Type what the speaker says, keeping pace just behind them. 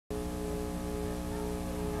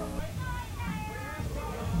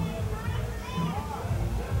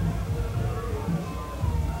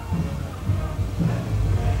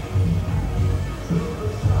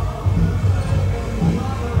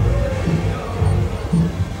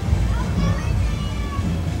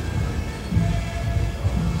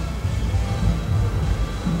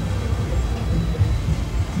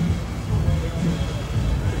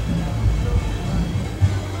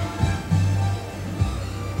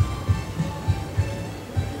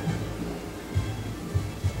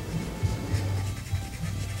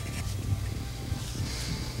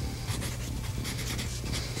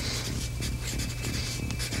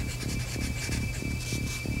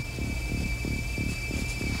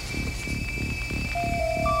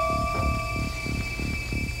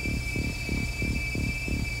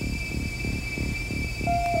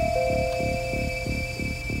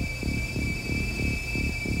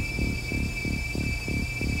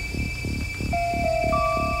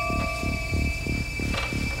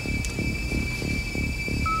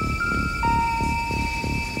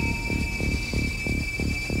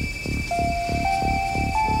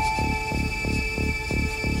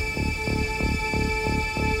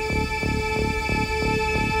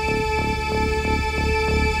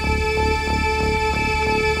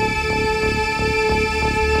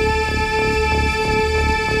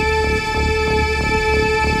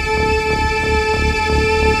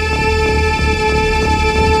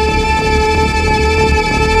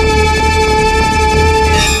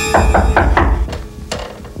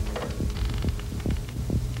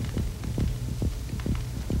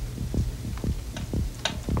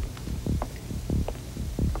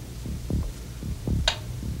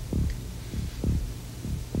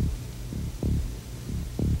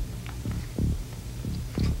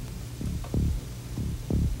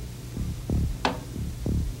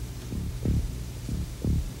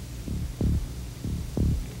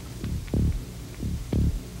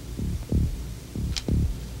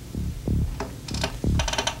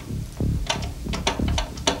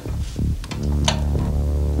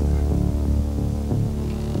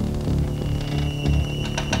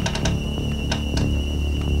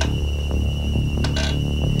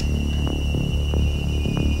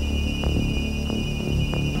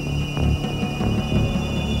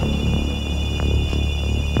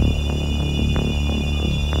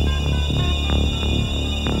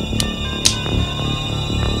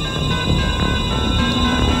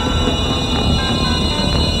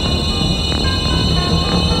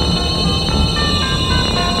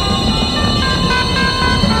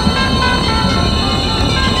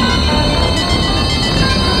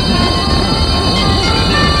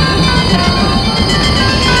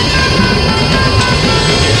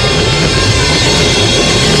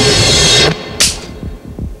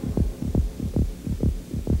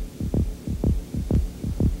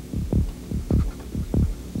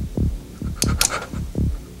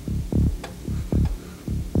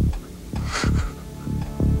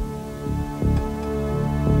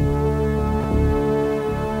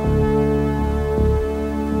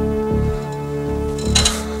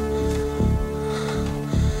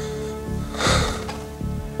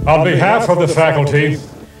On behalf of the faculty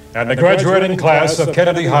and the graduating class of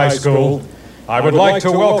Kennedy High School, I would like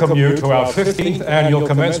to welcome you to our 15th annual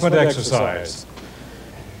commencement exercise.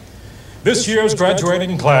 This year's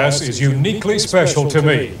graduating class is uniquely special to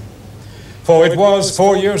me, for it was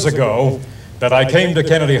 4 years ago that I came to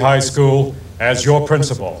Kennedy High School as your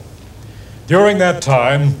principal. During that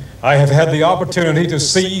time, I have had the opportunity to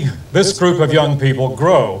see this group of young people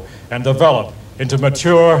grow and develop into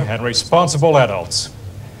mature and responsible adults.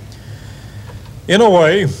 In a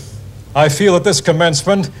way, I feel that this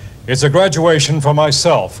commencement is a graduation for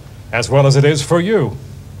myself as well as it is for you.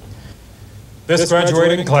 This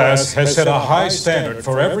graduating class has set a high standard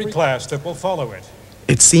for every class that will follow it.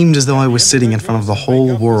 It seemed as though I was sitting in front of the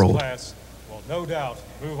whole world.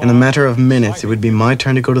 In a matter of minutes, it would be my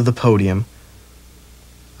turn to go to the podium.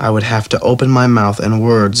 I would have to open my mouth and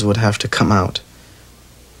words would have to come out.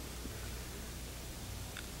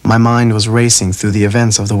 My mind was racing through the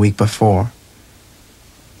events of the week before.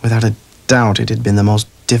 Without a doubt, it had been the most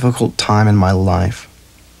difficult time in my life.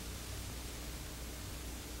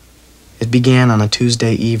 It began on a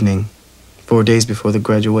Tuesday evening, 4 days before the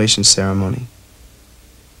graduation ceremony.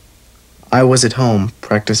 I was at home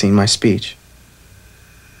practicing my speech.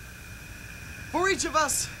 For each of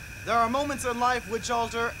us, there are moments in life which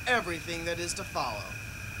alter everything that is to follow.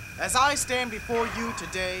 As I stand before you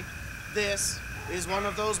today, this is one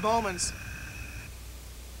of those moments.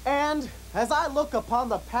 And as I look upon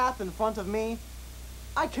the path in front of me,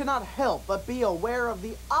 I cannot help but be aware of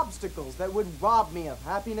the obstacles that would rob me of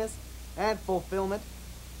happiness and fulfillment,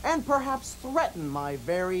 and perhaps threaten my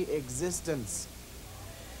very existence.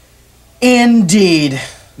 Indeed,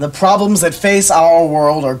 the problems that face our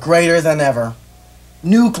world are greater than ever.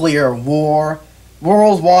 Nuclear war,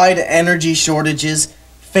 worldwide energy shortages,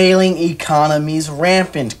 failing economies,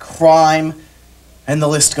 rampant crime, and the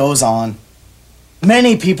list goes on.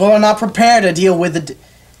 Many people are not prepared to deal with the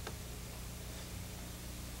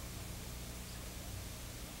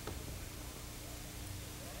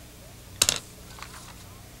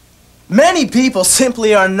Many people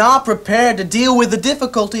simply are not prepared to deal with the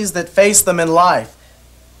difficulties that face them in life.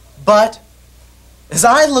 But as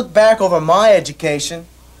I look back over my education,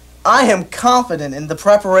 I am confident in the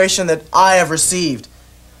preparation that I have received.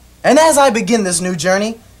 And as I begin this new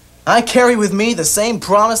journey, I carry with me the same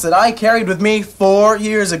promise that I carried with me 4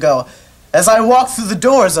 years ago as I walked through the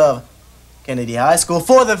doors of Kennedy High School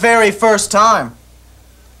for the very first time.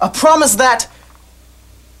 A promise that,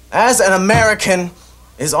 as an American,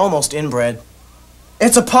 is almost inbred.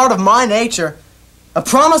 It's a part of my nature, a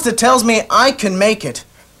promise that tells me I can make it,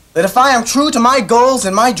 that if I am true to my goals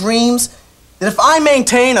and my dreams, that if I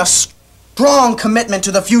maintain a strong commitment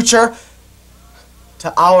to the future,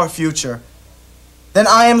 to our future, then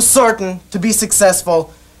I am certain to be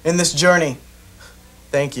successful in this journey.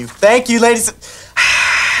 Thank you. Thank you, ladies.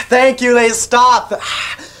 Thank you, ladies. Stop.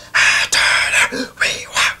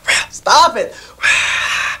 Stop it.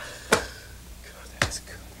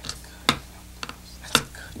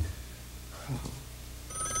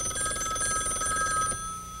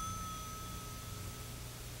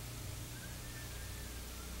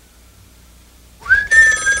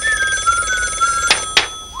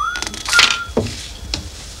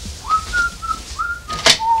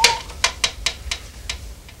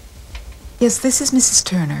 Yes, this is Mrs.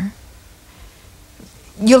 Turner.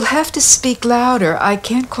 You'll have to speak louder. I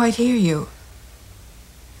can't quite hear you.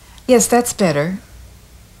 Yes, that's better.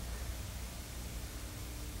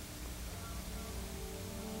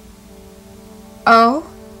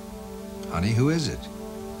 Oh? Honey, who is it?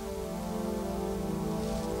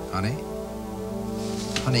 Honey?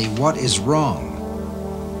 Honey, what is wrong?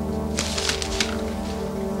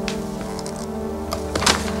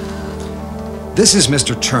 This is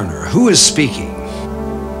Mr. Turner. Who is speaking?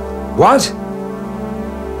 What?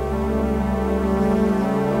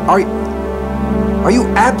 Are you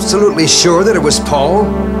absolutely sure that it was Paul?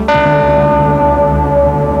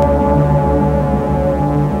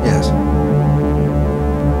 Yes.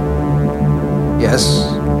 Yes,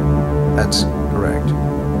 that's correct.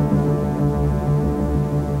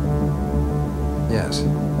 Yes.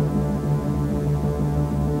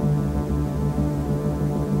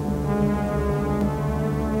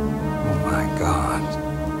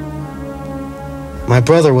 My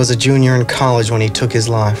brother was a junior in college when he took his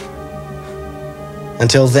life.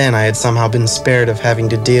 Until then, I had somehow been spared of having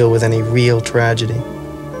to deal with any real tragedy.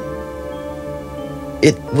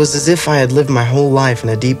 It was as if I had lived my whole life in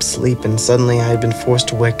a deep sleep and suddenly I had been forced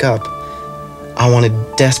to wake up. I wanted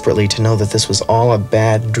desperately to know that this was all a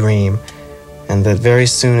bad dream and that very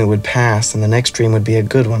soon it would pass and the next dream would be a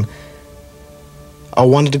good one. I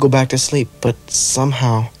wanted to go back to sleep, but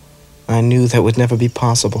somehow I knew that would never be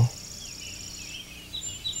possible.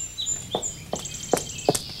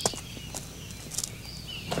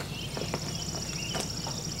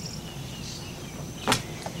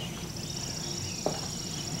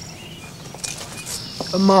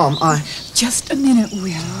 Mom, Just a minute,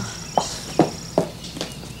 Will.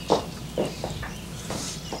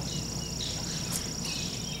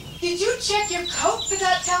 Did you check your coat for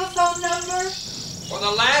that telephone number? For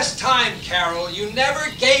the last time, Carol, you never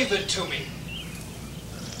gave it to me.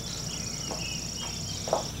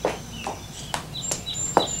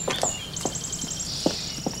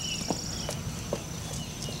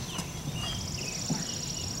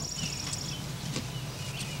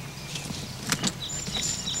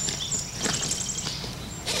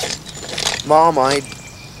 Mom, I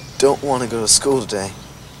don't want to go to school today.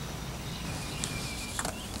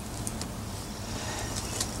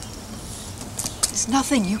 There's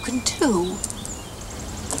nothing you can do.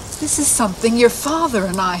 This is something your father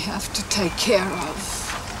and I have to take care of.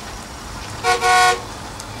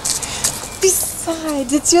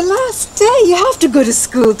 Besides, it's your last day. You have to go to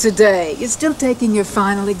school today. You're still taking your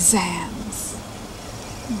final exams.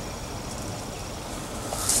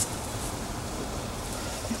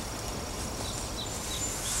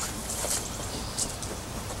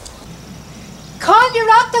 Call your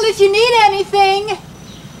uncle if you need anything.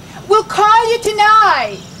 We'll call you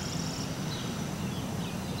tonight.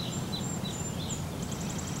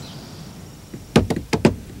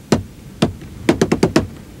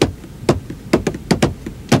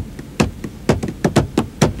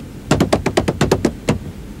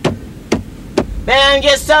 Man,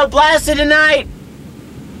 get so blasted tonight!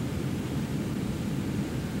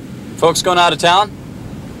 Folks going out of town?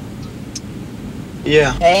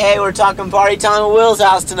 Yeah. Hey, we're talking party time at Will's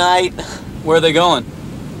house tonight. Where are they going?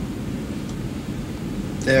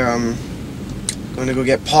 They're, going to go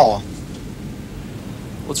get Paul.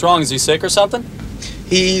 What's wrong? Is he sick or something?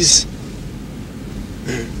 He's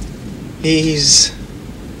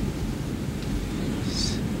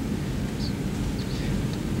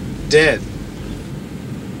dead.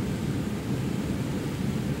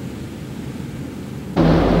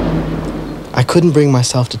 I couldn't bring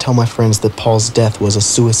myself to tell my friends that Paul's death was a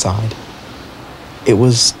suicide. It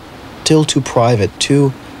was still too private,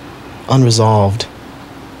 too unresolved.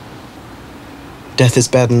 Death is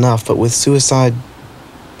bad enough, but with suicide,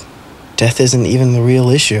 death isn't even the real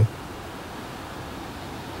issue.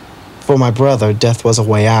 For my brother, death was a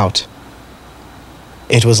way out.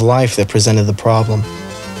 It was life that presented the problem.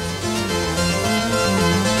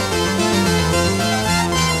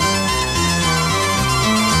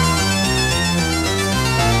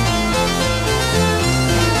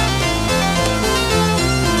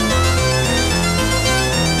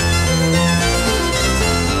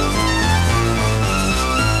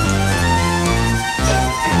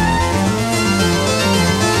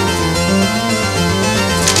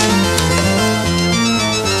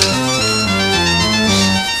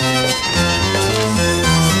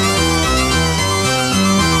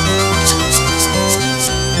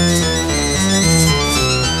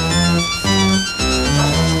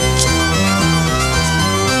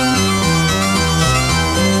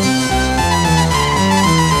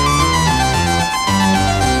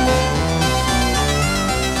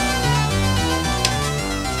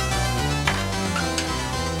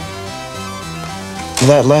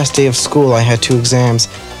 That last day of school, I had 2 exams,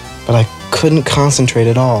 but I couldn't concentrate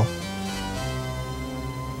at all.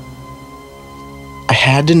 I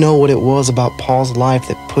had to know what it was about Paul's life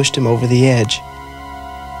that pushed him over the edge.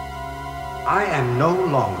 I am no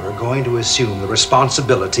longer going to assume the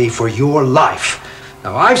responsibility for your life.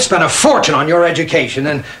 Now, I've spent a fortune on your education,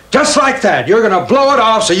 and just like that, you're going to blow it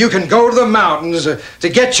off so you can go to the mountains to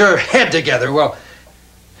get your head together. Well,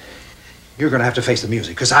 you're going to have to face the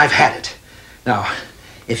music, because I've had it. Now,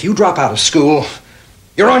 if you drop out of school,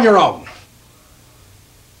 you're on your own.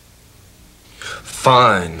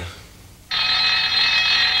 Fine.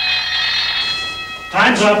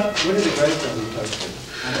 Time's up.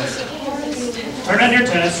 Turn on your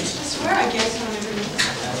test. I swear I guess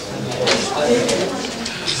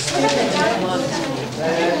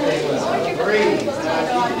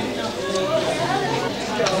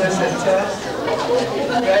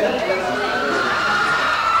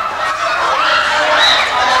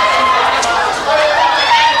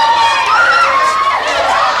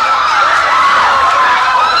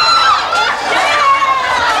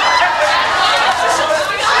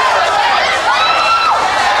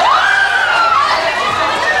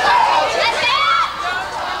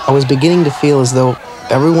I was beginning to feel as though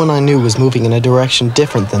everyone I knew was moving in a direction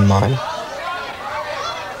different than mine.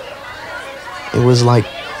 It was like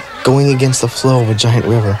going against the flow of a giant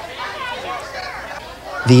river.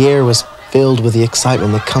 The air was filled with the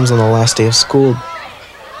excitement that comes on the last day of school.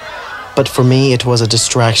 But for me, it was a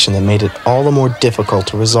distraction that made it all the more difficult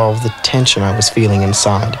to resolve the tension I was feeling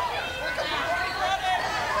inside.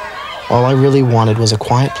 All I really wanted was a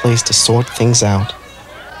quiet place to sort things out.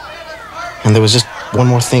 And there was just one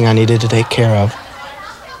more thing I needed to take care of.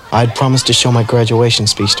 I had promised to show my graduation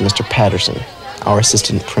speech to Mr. Patterson, our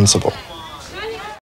assistant principal.